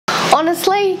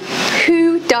honestly,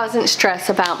 who doesn't stress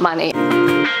about money?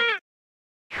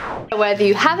 Whether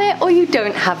you have it or you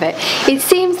don't have it, it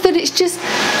seems that it's just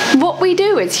what we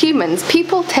do as humans.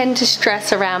 People tend to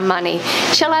stress around money.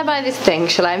 Shall I buy this thing?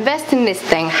 Shall I invest in this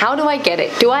thing? How do I get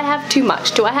it? Do I have too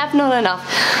much? Do I have not enough?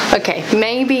 Okay,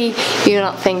 maybe you're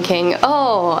not thinking,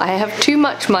 oh, I have too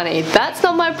much money. That's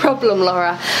not my problem,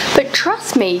 Laura. But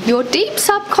trust me, your deep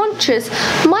subconscious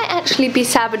might actually be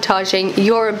sabotaging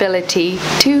your ability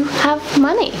to have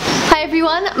money. Hi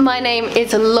everyone, my name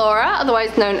is Laura,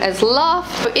 otherwise known as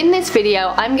LAHF. In this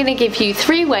video, I'm going to give you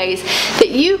 3 ways that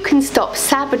you can stop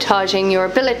sabotaging your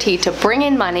ability to bring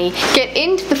in money, get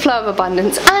into the flow of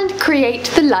abundance, and create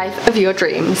the life of your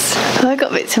dreams. Oh, I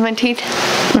got bits in my teeth.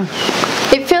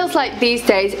 It feels like these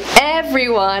days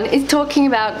everyone is talking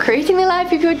about creating the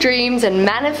life of your dreams and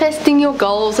manifesting your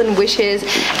goals and wishes,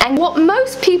 and what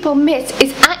most people miss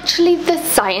is actually the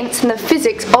science and the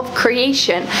physics of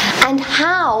creation and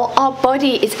how our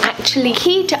body is actually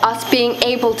key to us being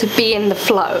able to be in the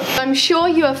flow. I'm sure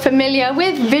you are familiar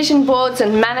with vision boards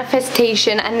and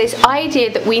manifestation and this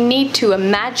idea that we need to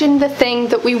imagine the thing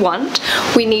that we want,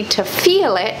 we need to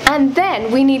feel it, and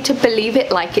then we need to believe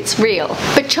it like it's real.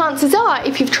 But chances are,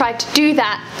 if you've tried to do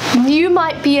that, you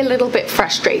might be a little bit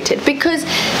frustrated because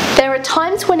there are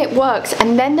times when it works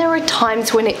and then there are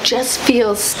times when it just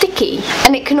feels sticky,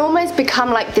 and it can almost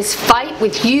become like this fight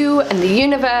with you and the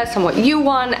universe and what you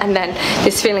want, and then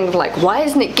this feeling of like, why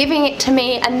isn't it giving it to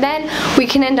me? And then we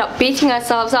can end up beating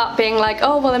ourselves up being like,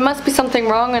 oh well, there must be something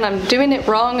wrong and I'm doing it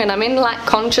wrong and I'm in lack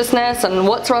consciousness and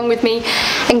what's wrong with me,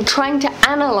 and trying to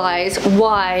analyze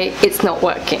why it's not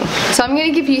working. So I'm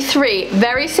going to give you 3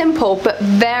 very simple but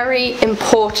very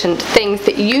important things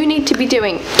that you need to be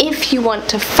doing if you want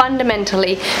to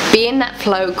fundamentally be in that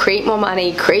flow, create more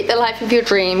money, create the life of your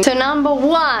dreams. So number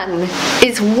 1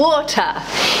 is water.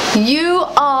 You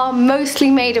are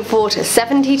mostly made of water,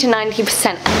 70 to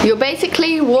 90%. You're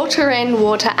basically water in,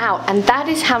 water out, and that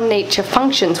is how nature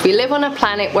functions. We live on a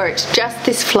planet where it's just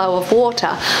this flow of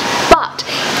water. But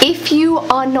if you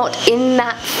are not in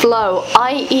that flow,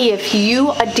 i.e. if you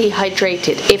are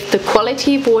dehydrated, if the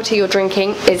quality of water you're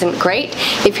drinking isn't great,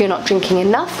 if you're not drinking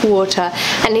enough water,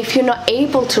 and if you're not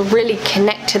able to really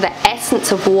connect to the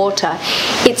essence of water,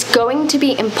 it's going to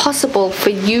be impossible for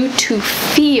you to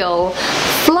feel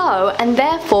flow and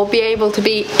therefore be able to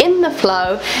be in the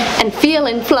flow and feel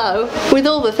in flow with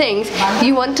all the things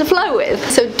you want to flow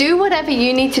with. So do whatever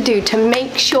you need to do to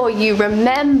make sure you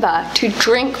remember to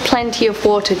drink plenty of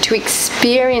water, to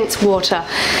experience water.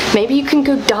 Maybe you can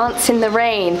go dance in the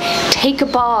rain, take a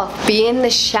bath, be in the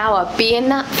shower, be in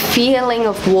that feeling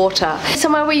of water.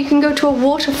 Somewhere where you can go to a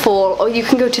waterfall, or you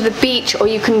can go to the beach, or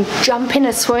you can jump in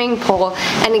a swimming pool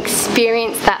and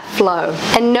experience that flow.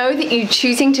 And know that you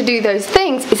choosing to do those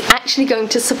things is actually going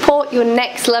to support your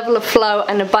next level of flow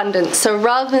and abundance. So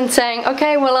rather than saying,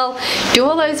 okay, well, I'll do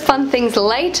all those fun things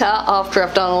later after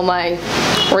I've done all my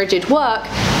rigid work,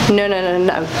 no.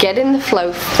 Get in the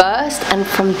flow first, and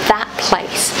from that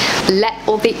place, let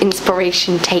all the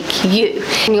inspiration take you.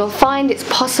 And you'll find it's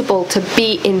possible to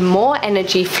be in more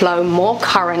energy flow, more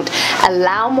current,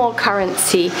 allow more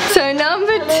currency. So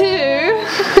number 2,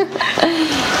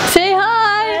 say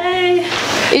hi,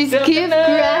 is give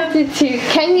gratitude.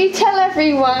 Can you tell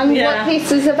everyone what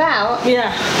this is about?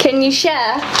 Yeah. Can you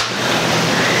share?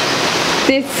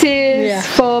 This is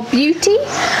for beauty.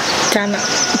 Chana.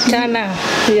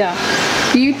 Yeah.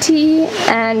 Beauty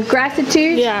and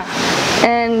gratitude. Yeah.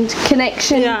 And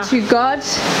connection to God.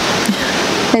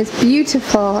 It's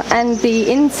beautiful. And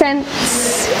the incense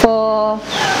for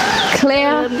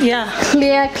clear,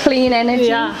 clean energy.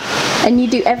 Yeah. And you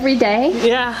do every day?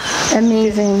 Yeah.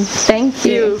 Amazing. Thank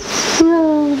you.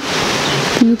 Oh,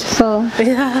 beautiful.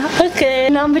 Yeah, okay.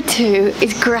 Number 2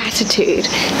 is gratitude.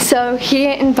 So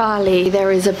here in Bali,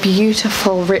 there is a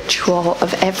beautiful ritual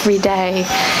of every day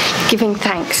giving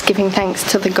thanks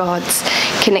to the gods,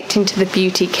 connecting to the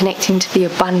beauty, connecting to the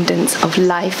abundance of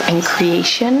life and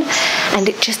creation. And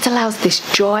it just allows this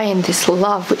joy and this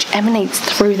love which emanates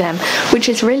through them, which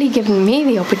has really given me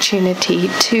the opportunity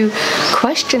to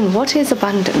question what is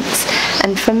abundance.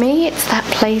 And for me, it's that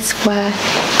place where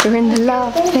you're in the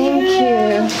love. Thank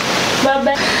you.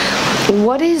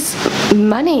 What is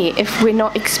money if we're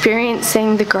not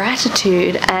experiencing the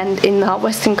gratitude? And in our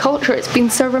Western culture, it's been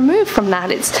so removed from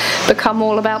that. It's become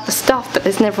all about the stuff, but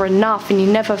there's never enough, and you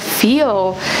never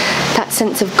feel that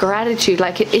sense of gratitude.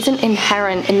 Like, it isn't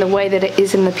inherent in the way that it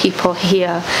is in the people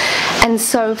here. And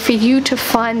so for you to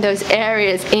find those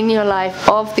areas in your life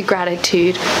of the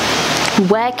gratitude,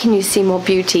 where can you see more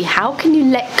beauty? How can you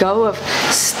let go of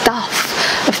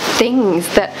stuff of things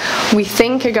that we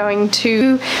think are going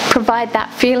to provide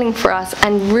that feeling for us,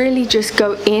 and really just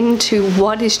go into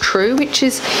what is true, which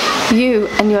is you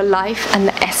and your life and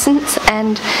the essence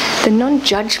and the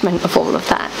non-judgment of all of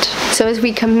that. So as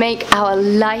we can make our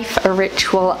life a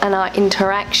ritual, and our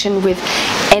interaction with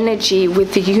energy,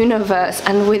 with the universe,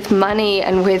 and with money,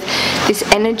 and with this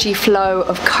energy flow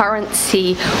of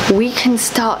currency, we can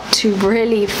start to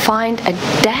really find a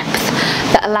depth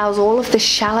that allows all of the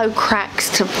shallow cracks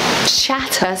to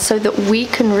shatter, so that we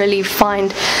can really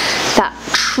find that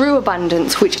true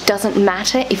abundance, which doesn't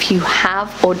matter if you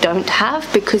have or don't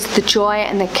have, because the joy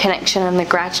and the connection and the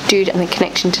gratitude and the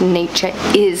connection to nature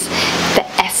is the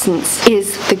essence,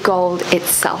 is the gold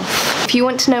itself. If you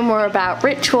want to know more about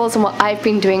rituals and what I've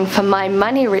been doing for my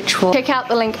money ritual, check out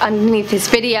the link underneath this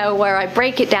video where I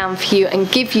break it down for you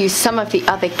and give you some of the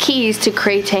other keys to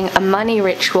creating a money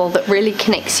ritual that really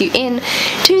connects you in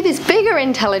to this bigger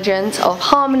intelligence of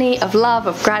harmony, of love,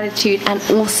 of gratitude, and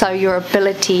also your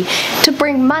ability to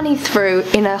bring money through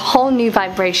in a whole new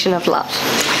vibration of love.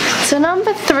 So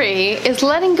number 3 is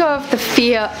letting go of the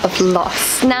fear of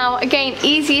loss. Now again,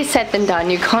 easier said than done.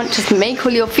 You can't just make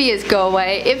all your fears go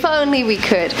away. If only we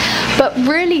could. But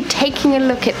really taking a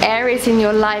look at areas in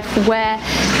your life where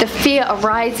the fear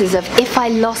arises of, if I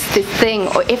lost this thing,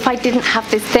 or if I didn't have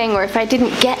this thing, or if I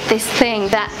didn't get this thing,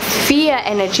 that fear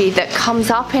energy that comes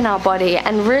up in our body,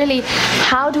 and really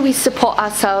how do we support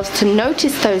ourselves to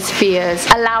notice those fears,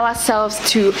 allow ourselves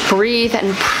to breathe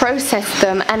and process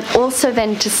them, and also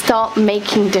then to start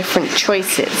making different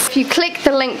choices. If you click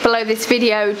the link below this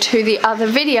video to the other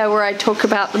video where I talk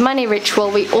about the money ritual,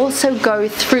 we also go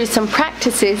through some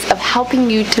practices of helping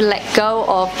you to let go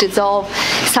of, dissolve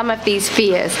some of these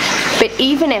fears. But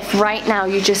even if right now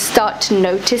you just start to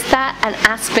notice that, and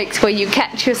aspects where you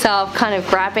catch yourself kind of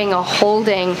grabbing or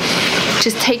holding,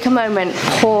 just take a moment,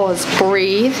 pause,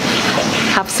 breathe,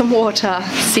 have some water,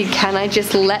 see, can I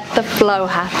just let the flow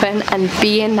happen and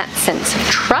be in that sense of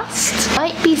trust?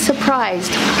 Might be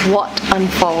surprised what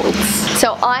unfolds.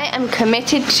 So I am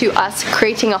committed to us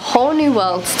creating a whole new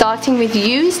world, starting with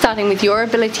you, starting with your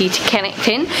ability to connect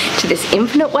in to this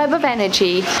infinite web of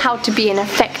energy, how to be an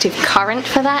effective current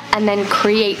for that, and then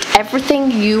create everything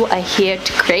you are here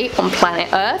to create on planet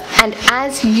Earth. And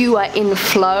as you are in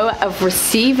flow of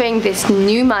receiving this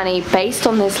new money based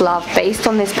on this love, based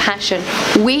on this passion,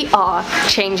 we are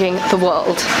changing the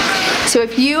world. So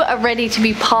if you are ready to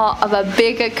be part of a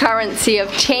bigger currency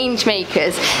of change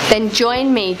makers, then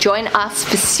join me, join us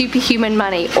for Superhuman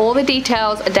Money. All the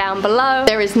details are down below.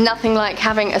 There is nothing like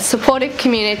having a supportive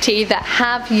community that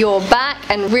have your back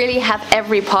and really have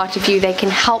every part of you. They can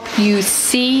help you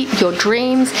see your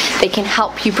dreams, they can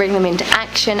help you bring them into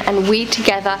action, and we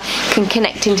together can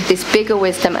connect into this bigger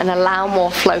wisdom and allow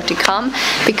more flow to come,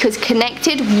 because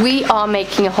connected we are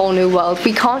making a whole new world.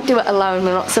 We can't do it alone,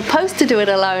 we're not supposed to do it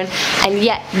alone, and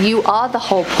yet you are the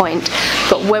whole point.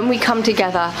 But when we come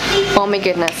together, oh my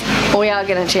goodness, we are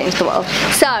going to change the world.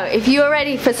 So if you are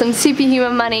ready for some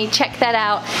superhuman money, check that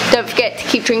out. Don't forget to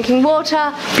keep drinking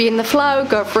water, be in the flow,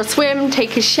 go for a swim,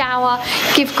 take a shower,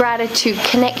 give gratitude,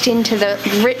 connect into the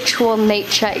ritual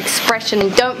nature expression,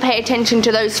 and don't pay attention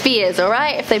to those fears,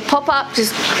 alright? If they pop up,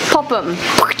 just pop them.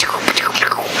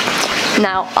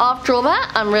 Now after all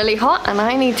that, I'm really hot and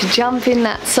I need to jump in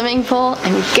that swimming pool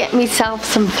and get myself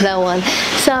some flow on.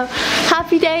 So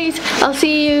happy days, I'll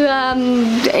see you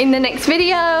in the next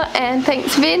video, and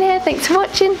thanks for being here, thanks for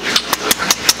watching.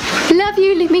 Love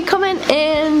you, leave me a comment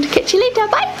and catch you later,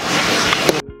 bye.